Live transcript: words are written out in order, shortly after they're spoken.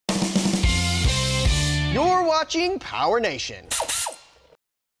You're watching PowerNation.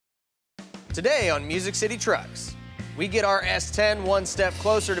 Today on Music City Trucks, we get our S-10 one step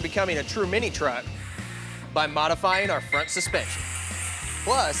closer to becoming a true mini truck by modifying our front suspension.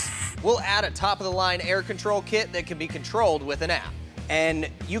 Plus, we'll add a top-of-the-line air control kit that can be controlled with an app. And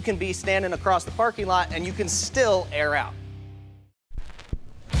you can be standing across the parking lot and you can still air out.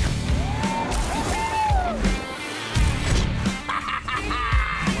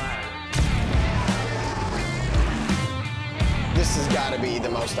 This has got to be the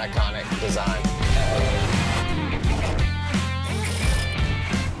most iconic design ever.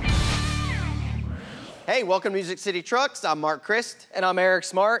 Hey, welcome to Music City Trucks. I'm Mark Christ. And I'm Eric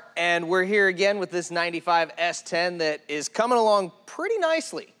Smart. And we're here again with this 95 S-10 that is coming along pretty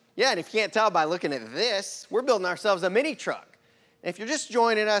nicely. Yeah, and if you can't tell by looking at this, we're building ourselves a mini truck. And if you're just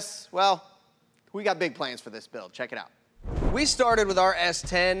joining us, well, we got big plans for this build. Check it out. We started with our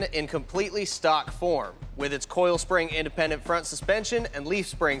S-10 in completely stock form, with its coil spring independent front suspension and leaf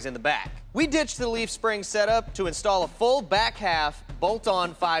springs in the back. We ditched the leaf spring setup to install a full back half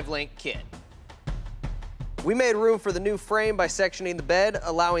bolt-on 5-link kit. We made room for the new frame by sectioning the bed,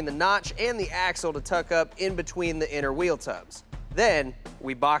 allowing the notch and the axle to tuck up in between the inner wheel tubs. Then,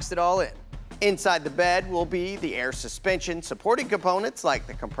 we boxed it all in. Inside the bed will be the air suspension supporting components like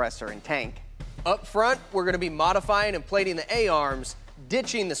the compressor and tank. Up front, we're going to be modifying and plating the A-arms,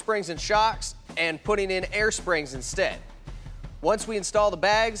 ditching the springs and shocks, and putting in air springs instead. Once we install the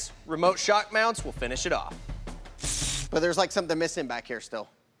bags, remote shock mounts will finish it off. But there's like something missing back here still.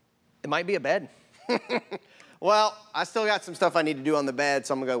 It might be a bed. Well, I still got some stuff I need to do on the bed,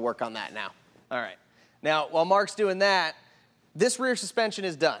 so I'm gonna go work on that now. All right. Now, while Mark's doing that, this rear suspension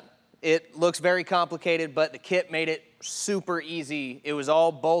is done. It looks very complicated, but the kit made it super easy. It was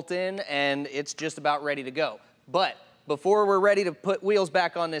all bolt in, and it's just about ready to go. But before we're ready to put wheels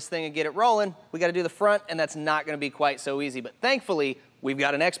back on this thing and get it rolling, we gotta do the front, and that's not gonna be quite so easy. But thankfully, we've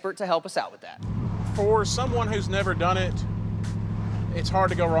got an expert to help us out with that. For someone who's never done it, it's hard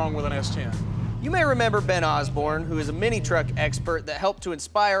to go wrong with an S-10. You may remember Ben Osborne, who is a mini truck expert that helped to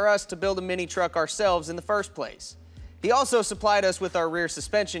inspire us to build a mini truck ourselves in the first place. He also supplied us with our rear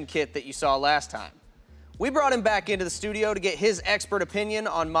suspension kit that you saw last time. We brought him back into the studio to get his expert opinion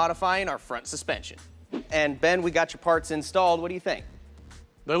on modifying our front suspension. And Ben, we got your parts installed. What do you think?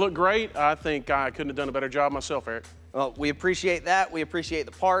 They look great. I think I couldn't have done a better job myself, Eric. Well, we appreciate that. We appreciate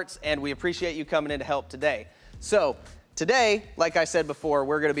the parts, and we appreciate you coming in to help today. So, today, like I said before,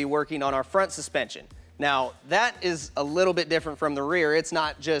 we're gonna be working on our front suspension. Now, that is a little bit different from the rear. It's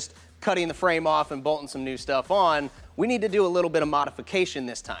not just cutting the frame off and bolting some new stuff on. We need to do a little bit of modification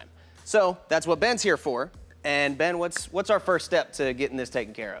this time. So, that's what Ben's here for. And Ben, what's our first step to getting this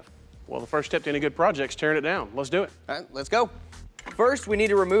taken care of? Well, the first step to any good project is tearing it down. Let's do it. All right, let's go. First, we need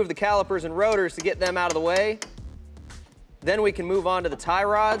to remove the calipers and rotors to get them out of the way. Then we can move on to the tie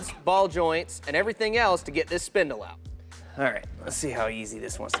rods, ball joints, and everything else to get this spindle out. All right, let's see how easy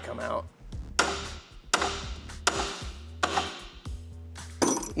this wants to come out.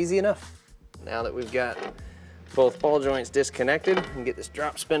 Easy enough. Now that we've got both ball joints disconnected, we can get this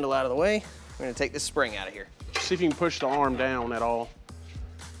drop spindle out of the way. We're gonna take this spring out of here. See if you can push the arm down at all.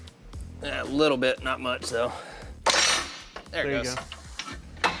 A little bit, not much though. There it goes.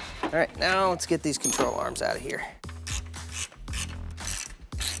 All right, now let's get these control arms out of here.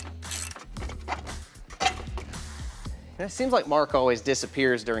 It seems like Mark always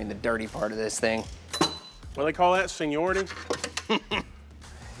disappears during the dirty part of this thing. Well, they call that seniority.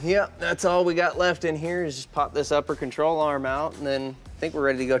 Yep, that's all we got left in here is just pop this upper control arm out, and then I think we're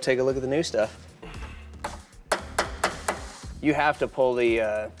ready to go take a look at the new stuff. You have to pull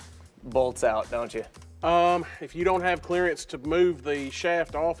the bolts out, don't you? If you don't have clearance to move the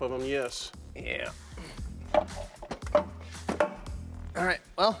shaft off of them, yes. Yeah. All right,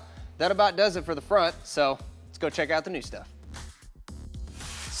 well, that about does it for the front, so let's go check out the new stuff.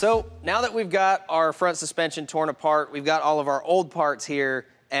 So now that we've got our front suspension torn apart, we've got all of our old parts here,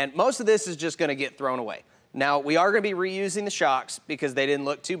 and most of this is just gonna get thrown away. Now, we are gonna be reusing the shocks because they didn't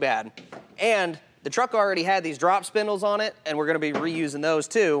look too bad, and the truck already had these drop spindles on it, and we're gonna be reusing those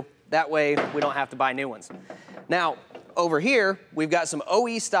too. That way, we don't have to buy new ones. Now, over here, we've got some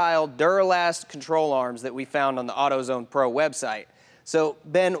OE-style Duralast control arms that we found on the AutoZone Pro website. So,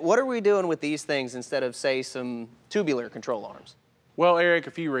 Ben, what are we doing with these things instead of, say, some tubular control arms? Well, Eric,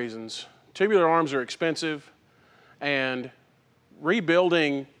 a few reasons. Tubular arms are expensive, and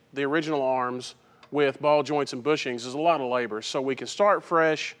rebuilding the original arms with ball joints and bushings is a lot of labor. So we can start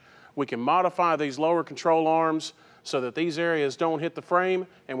fresh, we can modify these lower control arms so that these areas don't hit the frame,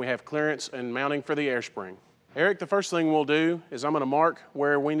 and we have clearance and mounting for the air spring. Eric, the first thing we'll do is I'm gonna mark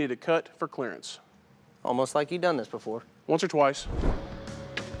where we need to cut for clearance. Almost like you've done this before. Once or twice.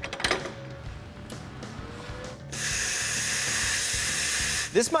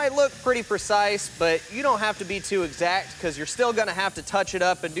 This might look pretty precise, but you don't have to be too exact because you're still gonna have to touch it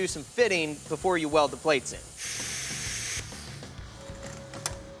up and do some fitting before you weld the plates in.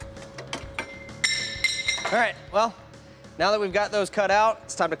 All right, well, now that we've got those cut out,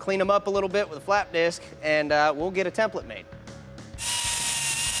 it's time to clean them up a little bit with a flap disc, and we'll get a template made.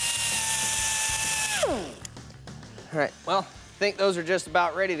 All right, well, I think those are just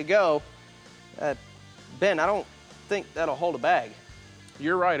about ready to go. Ben, I don't think that'll hold a bag.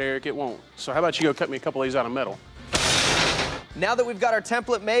 You're right, Eric, it won't. So how about you go cut me a couple of these out of metal? Now that we've got our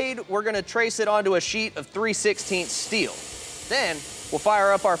template made, we're gonna trace it onto a sheet of 3/16 steel. Then, we'll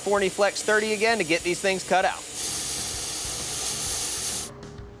fire up our Forney Flex 30 again to get these things cut out.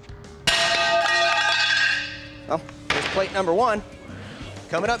 Well, here's plate number 1.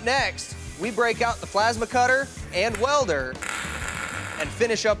 Coming up next, we break out the plasma cutter and welder and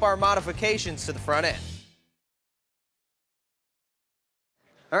finish up our modifications to the front end.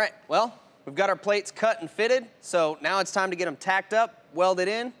 All right, well, we've got our plates cut and fitted, so now it's time to get them tacked up, welded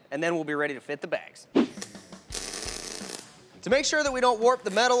in, and then we'll be ready to fit the bags. To make sure that we don't warp the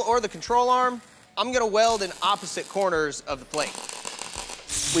metal or the control arm, I'm gonna weld in opposite corners of the plate.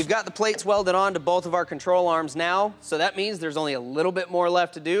 We've got the plates welded on to both of our control arms now, so that means there's only a little bit more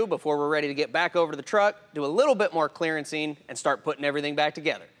left to do before we're ready to get back over to the truck, do a little bit more clearancing, and start putting everything back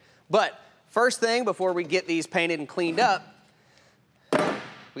together. But first thing, before we get these painted and cleaned up,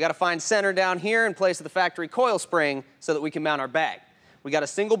 we gotta find center down here in place of the factory coil spring so that we can mount our bag. We got a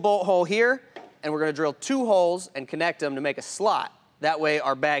single bolt hole here, and we're gonna drill 2 holes and connect them to make a slot. That way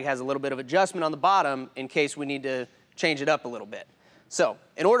our bag has a little bit of adjustment on the bottom in case we need to change it up a little bit. So,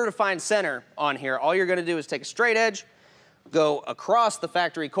 in order to find center on here, all you're gonna do is take a straight edge, go across the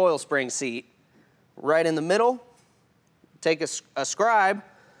factory coil spring seat, right in the middle, take a scribe,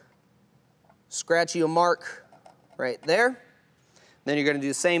 scratch you a mark right there. Then you're gonna do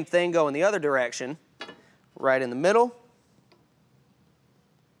the same thing, go in the other direction, right in the middle.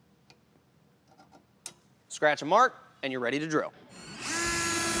 Scratch a mark, and you're ready to drill.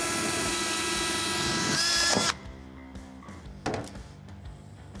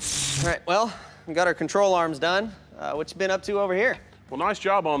 All right, well, we got our control arms done. What you been up to over here? Well, nice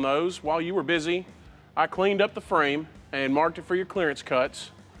job on those. While you were busy, I cleaned up the frame and marked it for your clearance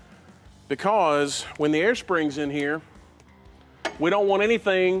cuts because when the air spring's in here, we don't want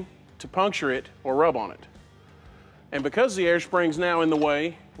anything to puncture it or rub on it. And because the air spring's now in the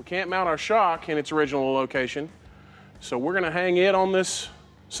way, we can't mount our shock in its original location. So we're gonna hang it on this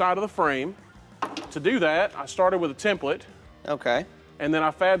side of the frame. To do that, I started with a template. Okay. And then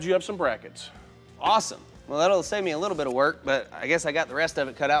I fabbed you up some brackets. Awesome. Well, that'll save me a little bit of work, but I guess I got the rest of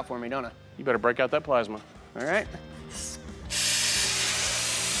it cut out for me, don't I? You better break out that plasma. All right.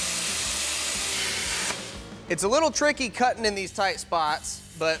 It's a little tricky cutting in these tight spots,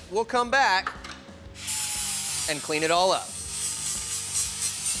 but we'll come back and clean it all up.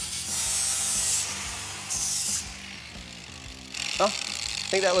 Oh, I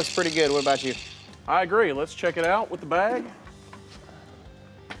think that looks pretty good. What about you? I agree. Let's check it out with the bag.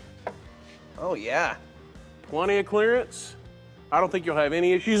 Oh, yeah. Plenty of clearance. I don't think you'll have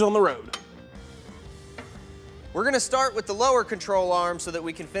any issues on the road. We're gonna start with the lower control arm so that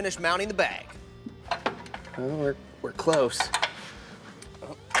we can finish mounting the bag. Oh, we're close.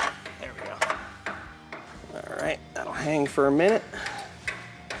 Oh, there we go. All right, that'll hang for a minute.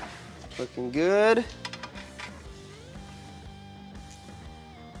 Looking good.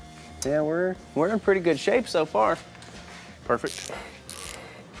 Yeah, we're in pretty good shape so far. Perfect.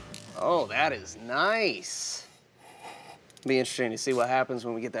 Oh, that is nice. Be interesting to see what happens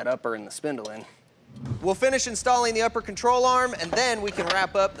when we get that upper and the spindle in. We'll finish installing the upper control arm, and then we can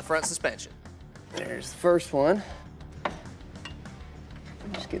wrap up the front suspension. There's the first one.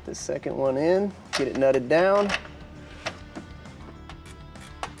 Just get the second one in, get it nutted down.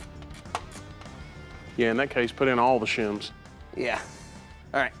 Yeah, in that case, put in all the shims. Yeah.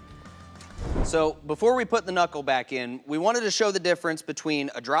 All right. So before we put the knuckle back in, we wanted to show the difference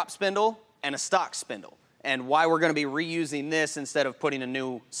between a drop spindle and a stock spindle, and why we're going to be reusing this instead of putting a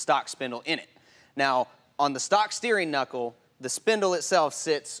new stock spindle in it. Now, on the stock steering knuckle, the spindle itself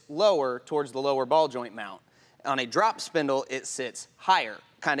sits lower towards the lower ball joint mount. On a drop spindle, it sits higher,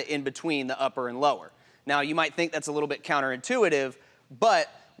 kind of in between the upper and lower. Now, you might think that's a little bit counterintuitive, but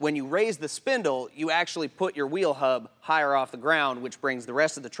when you raise the spindle, you actually put your wheel hub higher off the ground, which brings the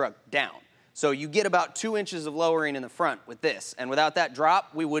rest of the truck down. So you get about 2 inches of lowering in the front with this, and without that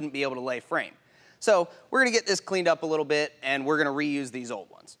drop, we wouldn't be able to lay frame. So we're gonna get this cleaned up a little bit, and we're gonna reuse these old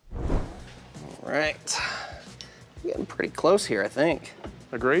ones. All right. Getting pretty close here, I think.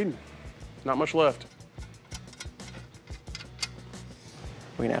 Agreed. Not much left.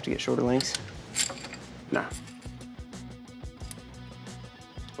 We're gonna have to get shorter links. Nah.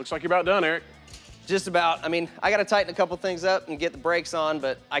 Looks like you're about done, Eric. Just about. I mean, I gotta tighten a couple things up and get the brakes on,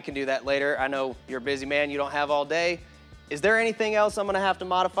 but I can do that later. I know you're a busy man, you don't have all day. Is there anything else I'm gonna have to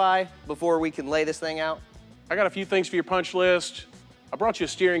modify before we can lay this thing out? I got a few things for your punch list. I brought you a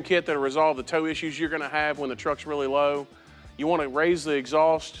steering kit that'll resolve the tow issues you're gonna have when the truck's really low. You wanna raise the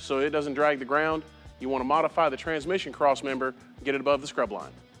exhaust so it doesn't drag the ground. You wanna modify the transmission crossmember and get it above the scrub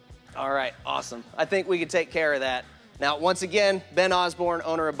line. All right, awesome. I think we can take care of that. Now, once again, Ben Osborne,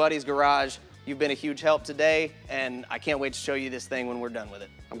 owner of Buddy's Garage. You've been a huge help today, and I can't wait to show you this thing when we're done with it.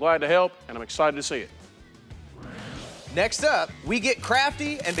 I'm glad to help, and I'm excited to see it. Next up, we get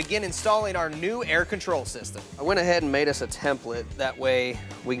crafty and begin installing our new air control system. I went ahead and made us a template. That way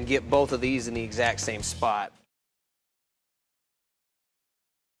we can get both of these in the exact same spot.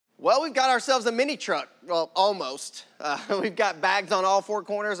 Well, we've got ourselves a mini truck. Well, almost. We've got bags on all four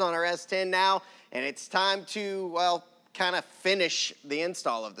corners on our S10 now, and it's time to, well, kind of finish the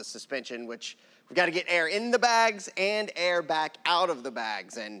install of the suspension, which we've got to get air in the bags and air back out of the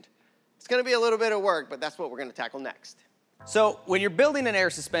bags. And it's gonna be a little bit of work, but that's what we're gonna tackle next. So when you're building an air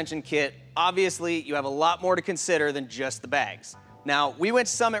suspension kit, obviously you have a lot more to consider than just the bags. Now, we went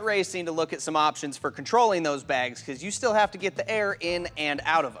to Summit Racing to look at some options for controlling those bags because you still have to get the air in and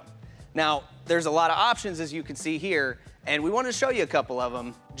out of them. Now, there's a lot of options as you can see here, and we wanted to show you a couple of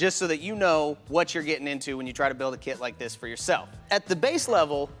them just so that you know what you're getting into when you try to build a kit like this for yourself. At the base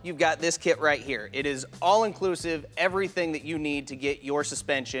level, you've got this kit right here. It is all-inclusive, everything that you need to get your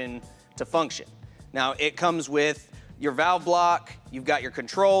suspension to function. Now, it comes with your valve block, you've got your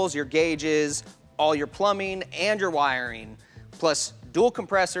controls, your gauges, all your plumbing and your wiring, plus dual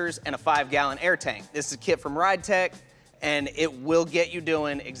compressors and a 5-gallon air tank. This is a kit from RideTech, and it will get you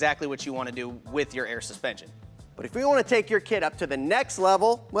doing exactly what you want to do with your air suspension. But if we want to take your kit up to the next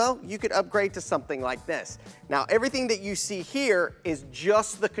level, well, you could upgrade to something like this. Now, everything that you see here is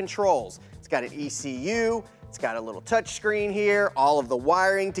just the controls. It's got an ECU, it's got a little touch screen here, all of the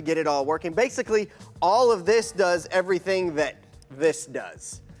wiring to get it all working. Basically, all of this does everything that this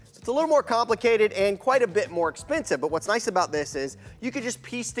does. So it's a little more complicated and quite a bit more expensive, but what's nice about this is you could just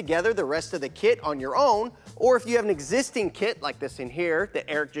piece together the rest of the kit on your own, or if you have an existing kit like this in here that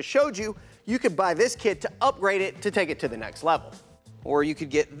Eric just showed you, you could buy this kit to upgrade it to take it to the next level. Or you could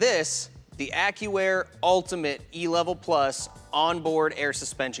get this, the AccuAir Ultimate E-Level Plus onboard air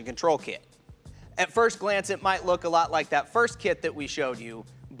suspension control kit. At first glance, it might look a lot like that first kit that we showed you,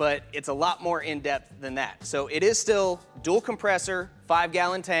 but it's a lot more in-depth than that. So it is still dual compressor,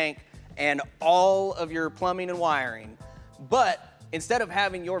 5-gallon tank, and all of your plumbing and wiring. But instead of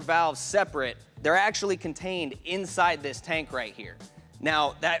having your valves separate, they're actually contained inside this tank right here.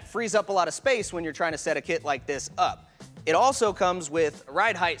 Now, that frees up a lot of space when you're trying to set a kit like this up. It also comes with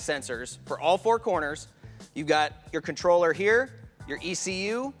ride height sensors for all four corners. You've got your controller here, your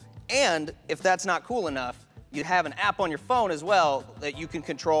ECU, and if that's not cool enough, you have an app on your phone as well that you can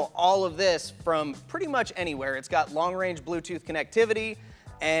control all of this from pretty much anywhere. It's got long-range Bluetooth connectivity,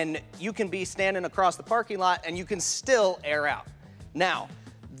 and you can be standing across the parking lot and you can still air out. Now,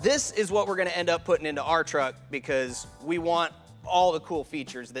 this is what we're gonna end up putting into our truck because we want all the cool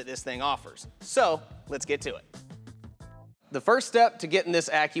features that this thing offers. So, let's get to it. The first step to getting this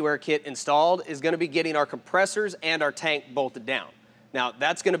AccuAir kit installed is gonna be getting our compressors and our tank bolted down. Now,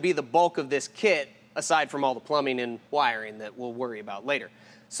 that's gonna be the bulk of this kit, aside from all the plumbing and wiring that we'll worry about later.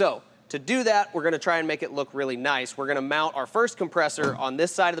 So, to do that, we're gonna try and make it look really nice. We're gonna mount our first compressor on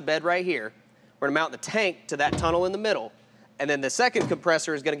this side of the bed right here. We're gonna mount the tank to that tunnel in the middle, and then the second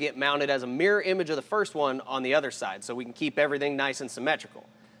compressor is gonna get mounted as a mirror image of the first one on the other side, so we can keep everything nice and symmetrical.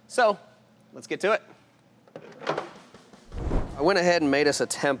 So, let's get to it. I went ahead and made us a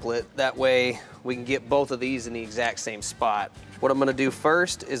template. That way we can get both of these in the exact same spot. What I'm gonna do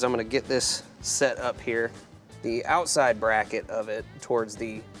first is I'm gonna get this set up here. The outside bracket of it towards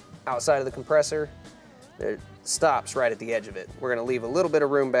the outside of the compressor, it stops right at the edge of it. We're gonna leave a little bit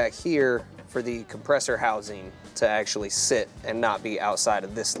of room back here for the compressor housing to actually sit and not be outside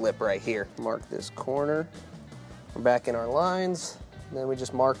of this lip right here. Mark this corner. We're back in our lines, and then we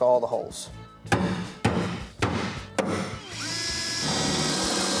just mark all the holes.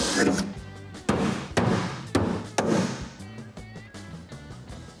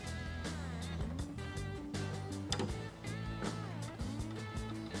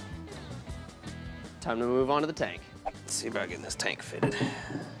 Time to move on to the tank. Let's see about getting this tank fitted.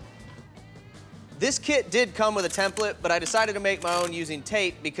 This kit did come with a template, but I decided to make my own using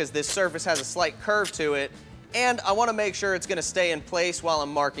tape because this surface has a slight curve to it, and I want to make sure it's going to stay in place while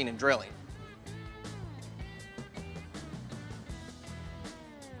I'm marking and drilling.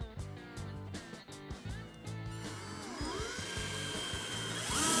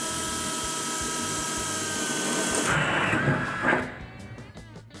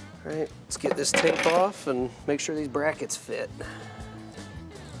 All right, let's get this tape off and make sure these brackets fit.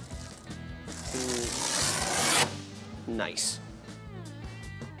 Nice.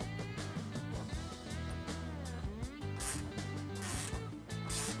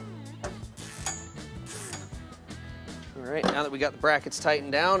 All right, now that we got the brackets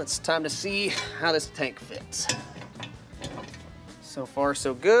tightened down, it's time to see how this tank fits. So far,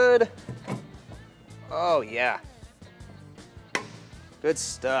 so good. Oh, yeah. Good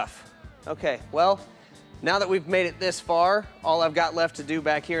stuff. Okay, well, now that we've made it this far, all I've got left to do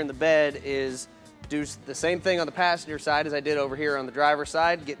back here in the bed is do the same thing on the passenger side as I did over here on the driver's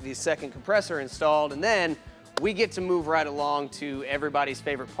side, get the second compressor installed, and then we get to move right along to everybody's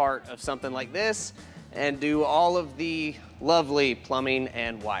favorite part of something like this and do all of the lovely plumbing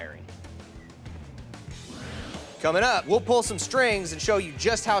and wiring. Coming up, we'll pull some strings and show you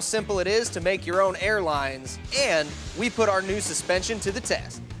just how simple it is to make your own airlines, and we put our new suspension to the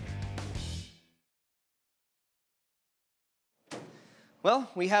test. Well,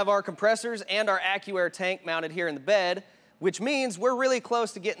 we have our compressors and our AccuAir tank mounted here in the bed, which means we're really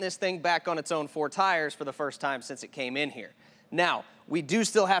close to getting this thing back on its own 4 tires for the first time since it came in here. Now, we do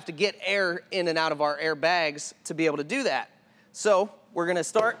still have to get air in and out of our air bags to be able to do that. So we're gonna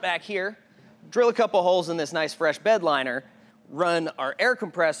start back here, drill a couple holes in this nice fresh bed liner, run our air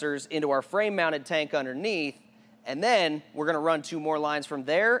compressors into our frame mounted tank underneath, and then we're gonna run 2 more lines from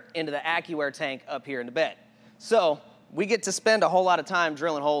there into the AccuAir tank up here in the bed. So we get to spend a whole lot of time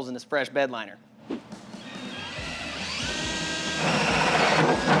drilling holes in this fresh bed liner.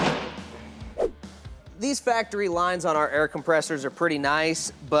 These factory lines on our air compressors are pretty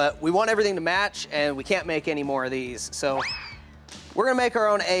nice, but we want everything to match and we can't make any more of these. So we're gonna make our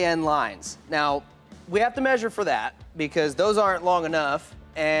own AN lines. Now, we have to measure for that because those aren't long enough,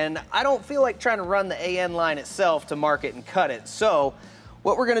 and I don't feel like trying to run the AN line itself to mark it and cut it. So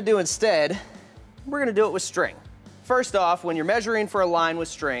what we're gonna do instead, we're gonna do it with string. First off, when you're measuring for a line with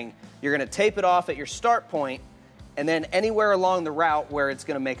string, you're gonna tape it off at your start point, and then anywhere along the route where it's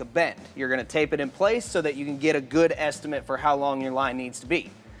gonna make a bend, you're gonna tape it in place so that you can get a good estimate for how long your line needs to be.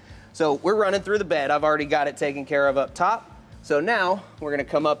 So we're running through the bed. I've already got it taken care of up top. So now we're gonna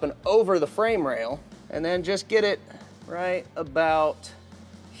come up and over the frame rail and then just get it right about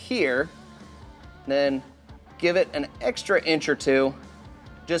here. Then give it an extra inch or 2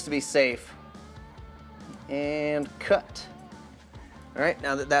 just to be safe. And cut. All right,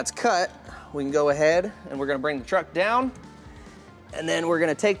 now that that's cut, we can go ahead and we're gonna bring the truck down, and then we're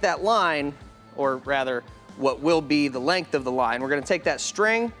gonna take that line, or rather what will be the length of the line, we're gonna take that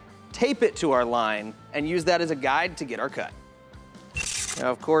string, tape it to our line, and use that as a guide to get our cut.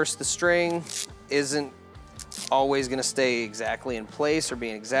 Now, of course, the string isn't always gonna stay exactly in place or be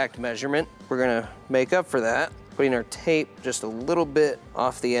an exact measurement. We're gonna make up for that, putting our tape just a little bit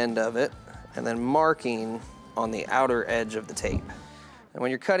off the end of it, and then marking on the outer edge of the tape. And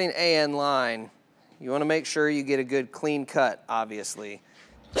when you're cutting AN line, you wanna make sure you get a good clean cut, obviously.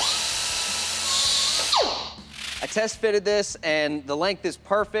 I test fitted this and the length is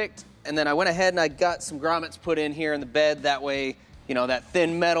perfect, and then I went ahead and I got some grommets put in here in the bed. That way, you know, that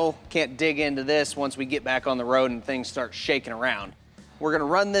thin metal can't dig into this once we get back on the road and things start shaking around. We're gonna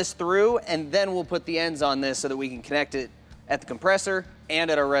run this through, and then we'll put the ends on this so that we can connect it at the compressor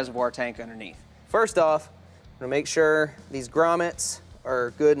and at our reservoir tank underneath. First off, I'm gonna make sure these grommets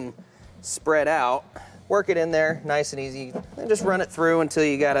are good and spread out. Work it in there nice and easy, and just run it through until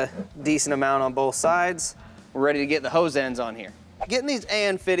you got a decent amount on both sides. We're ready to get the hose ends on here. Getting these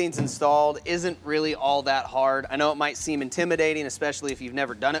AN fittings installed isn't really all that hard. I know it might seem intimidating, especially if you've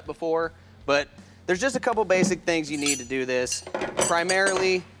never done it before, but there's just a couple basic things you need to do this.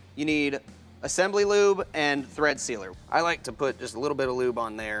 Primarily, you need assembly lube and thread sealer. I like to put just a little bit of lube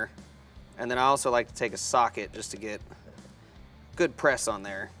on there, and then I also like to take a socket just to get good press on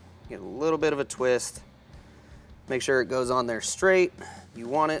there. Get a little bit of a twist. Make sure it goes on there straight. You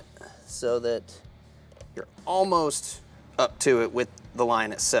want it so that you're almost up to it with the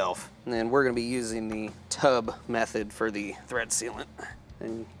line itself. And then we're gonna be using the tub method for the thread sealant.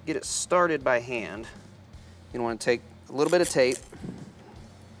 And get it started by hand. You wanna take a little bit of tape,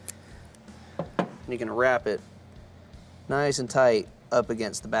 and you can wrap it nice and tight up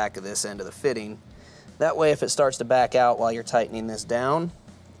against the back of this end of the fitting. That way, if it starts to back out while you're tightening this down,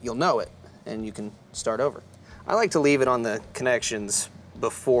 you'll know it. and you can start over. I like to leave it on the connections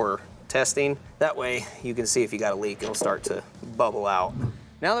before testing. That way you can see if you got a leak, it'll start to bubble out.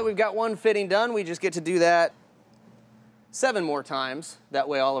 Now that we've got one fitting done, we just get to do that 7 more times. That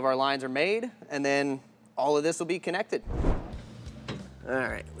way all of our lines are made, and then all of this will be connected. All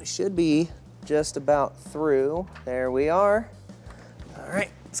right, we should be just about through. There we are. All right,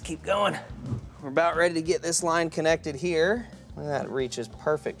 let's keep going. We're about ready to get this line connected here. That reaches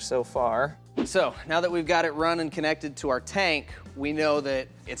perfect so far. So now that we've got it run and connected to our tank, we know that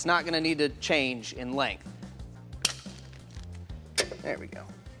it's not gonna need to change in length. There we go.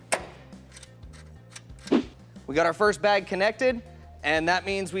 We got our first bag connected, and that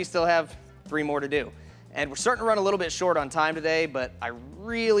means we still have 3 more to do. And we're starting to run a little bit short on time today, but I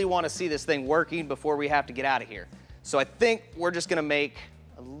really want to see this thing working before we have to get out of here. So I think we're just gonna make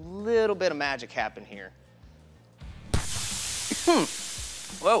a little bit of magic happen here.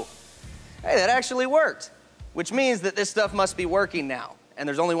 Whoa. Hey, that actually worked, which means that this stuff must be working now, and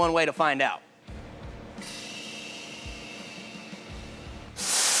there's only one way to find out.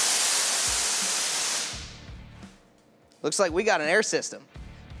 Looks like we got an air system,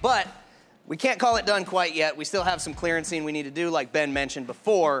 but we can't call it done quite yet. We still have some clearancing we need to do, like Ben mentioned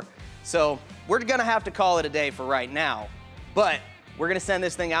before, so we're gonna have to call it a day for right now, but we're gonna send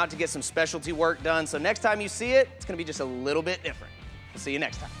this thing out to get some specialty work done, so next time you see it, it's gonna be just a little bit different. We'll see you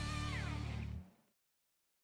next time.